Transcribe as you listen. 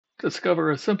Discover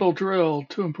a simple drill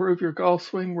to improve your golf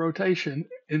swing rotation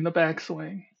in the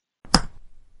backswing.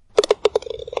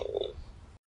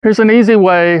 Here's an easy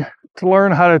way to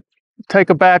learn how to take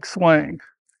a backswing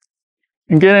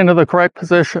and get into the correct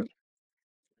position.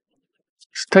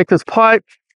 Just take this pipe,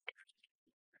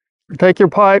 take your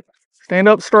pipe, stand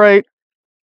up straight,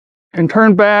 and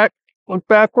turn back, look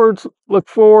backwards, look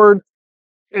forward,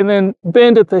 and then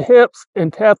bend at the hips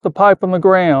and tap the pipe on the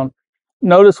ground.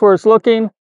 Notice where it's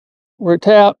looking, where it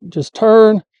tapped, just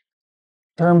turn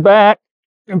back,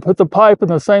 and put the pipe in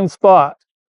the same spot.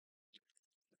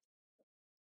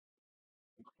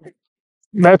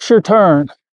 That's your turn.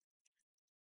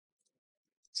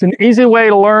 It's an easy way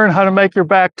to learn how to make your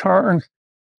back turn.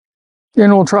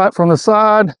 Then we'll try it from the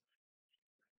side.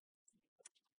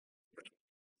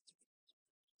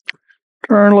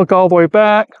 Turn, look all the way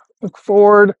back, look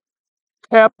forward,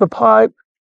 tap the pipe,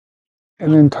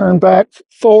 and then turn back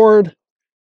forward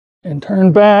and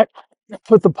turn back.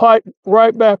 Put the pipe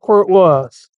right back where it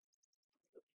was.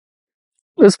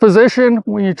 This position,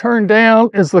 when you turn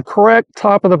down, is the correct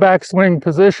top of the backswing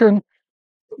position.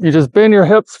 You just bend your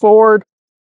hips forward,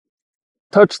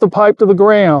 touch the pipe to the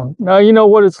ground. Now you know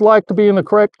what it's like to be in the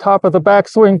correct top of the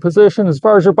backswing position as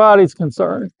far as your body's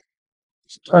concerned.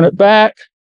 Just turn it back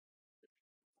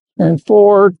and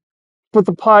forward, put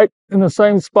the pipe in the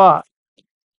same spot.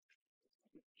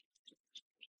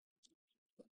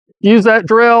 Use that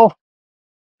drill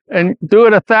and do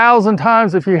it 1,000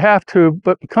 times if you have to,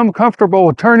 but become comfortable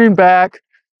with turning back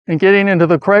and getting into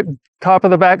the correct top of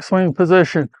the backswing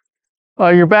position.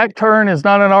 Your back turn is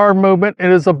not an arm movement, it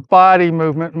is a body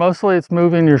movement. Mostly it's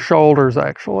moving your shoulders,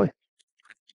 actually.